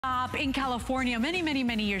In California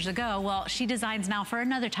many years ago. Well, she designs now for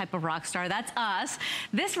another type of rock star. That's us.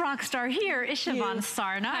 This rock star here is Siobhan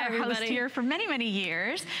Sarna, our host here for many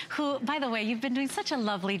years, who, by the way, you've been doing such a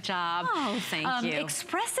lovely job. Oh, thank you.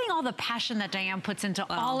 Expressing all the passion that Diane puts into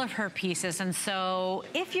all of her pieces. And so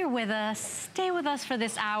if you're with us, stay with us for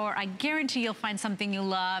this hour. I guarantee you'll find something you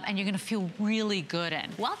love and you're going to feel really good in.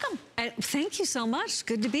 Welcome. Thank you so much.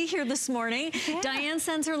 Good to be here this morning. Yeah. Diane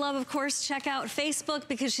sends her love, of course. Check out Facebook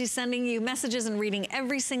because she's sending you messages and reading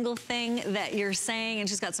every single thing that you're saying, and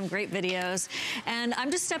she's got some great videos. And I'm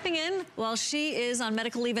just stepping in while she is on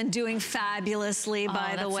medical leave and doing fabulously,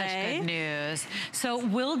 by the way. That's such good news. So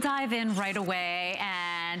we'll dive in right away,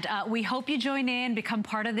 and we hope you join in, become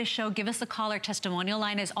part of this show. Give us a call. Our testimonial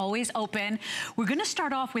line is always open. We're going to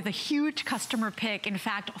start off with a huge customer pick. In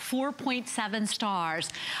fact, 4.7 stars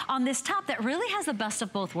on this top that really has the best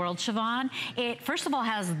of both worlds, Siobhan. It, first of all,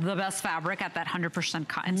 has the best fabric at that 100%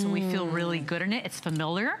 cotton, so we feel really good in it. It's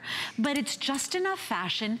familiar, but it's just enough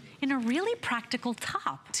fashion in a really practical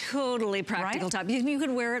top. Totally practical top. You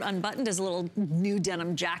could wear it unbuttoned as a little new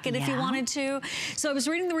denim jacket if you wanted to. So I was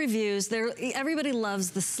reading the reviews. Everybody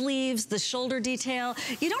loves the sleeves, the shoulder detail.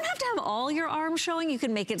 You don't have to have all your arm showing. You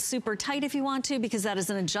can make it super tight if you want to, because that is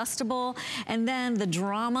an adjustable. And then the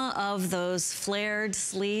drama of those flared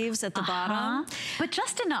sleeves at the bottom. But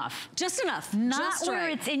just enough. Just enough. Not just where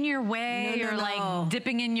it's in your way or like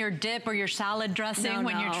dipping in your dip or your salad dressing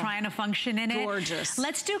when you're trying to function in it. Gorgeous.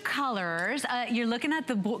 Let's do colors. You're looking at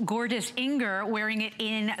the gorgeous Inger wearing it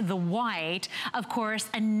in the white. Of course,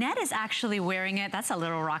 Annette is actually wearing it. That's a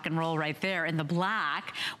little rock and roll right there in the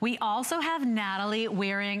black. We also have Natalie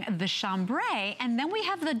wearing the chambray, and then we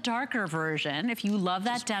have the darker version. If you love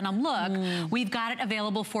that denim look, we've got it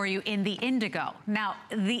available for you in the indigo. Now,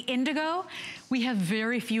 the indigo, we have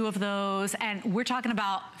very few of those, and we're talking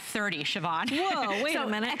about 30, Siobhan. Whoa, wait a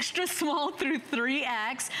minute. Extra small through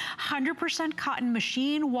 3X, 100% cotton,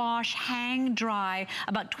 machine wash, hang dry,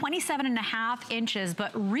 about 27.5 inches,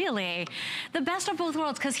 but really the best of both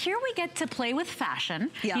worlds, because here we get to play with fashion.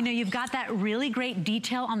 You know, you've got that really great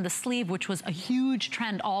detail on the sleeve, which was a huge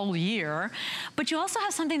trend all year, but you also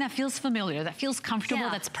have something that feels familiar, that feels comfortable,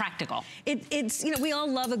 that's practical. It's, you know, we all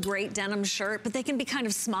love a great denim shirt, but they can be kind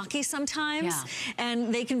of smocky sometimes,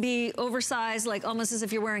 and they can be oversized, like almost as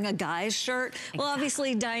if you're wearing a guy's shirt. Well,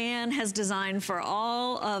 obviously Diane has designed for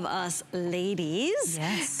all of us ladies,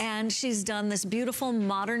 and she's done this beautiful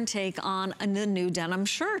modern take on the new denim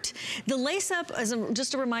shirt. The lace-up is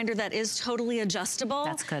just a reminder that is totally adjustable.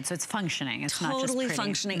 That's good, so it's functioning. It's totally not just pretty.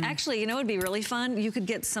 Functioning. Actually, you know what would be really fun? You could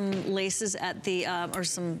get some laces at the, or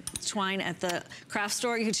some twine at the craft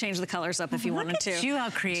store. You could change the colors up if you wanted to. Look at you, how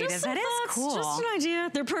creative. That is cool. Just an idea.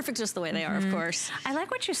 They're perfect just the way they are, of course. I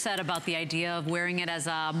like what you said about the idea of wearing it as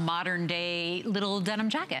a modern day little denim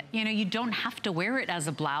jacket. You know, you don't have to wear it as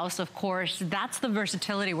a blouse, of course. That's the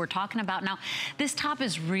versatility we're talking about. Now, this top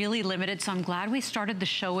is really limited, so I'm glad we started the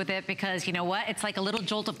show with it, because you know what? It's like a little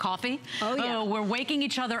jolt of coffee. Oh, yeah. We're waking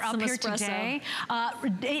each other up here today.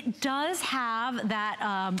 It does have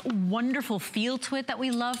that wonderful feel to it that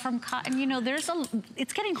we love from cotton. You know,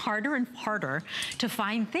 it's getting harder and harder to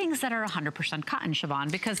find things that are 100% cotton,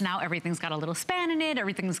 Siobhan, because now everything's got a little span in it,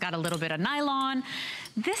 everything's got a little bit of nylon.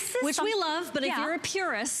 This is which we love, but if you're a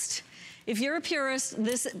purist,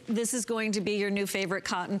 this is going to be your new favorite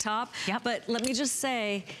cotton top. But let me just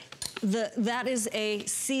say, that is a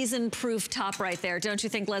season-proof top right there, don't you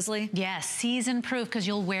think, Leslie? Yes, season-proof, because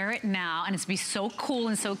you'll wear it now, and it's be so cool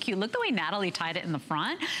and so cute. Look the way Natalie tied it in the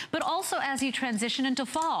front, but also as you transition into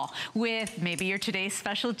fall with maybe your today's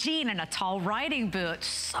special jean and a tall riding boot.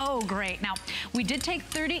 So great. Now, we did take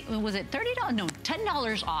was it $30? No,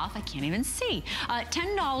 $10 off. I can't even see.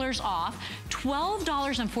 $10 off.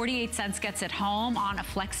 $12.48 gets it home on a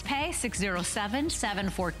flex pay.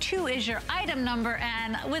 607742 is your item number,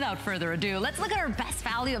 and without further ado, let's look at our best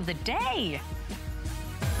value of the day.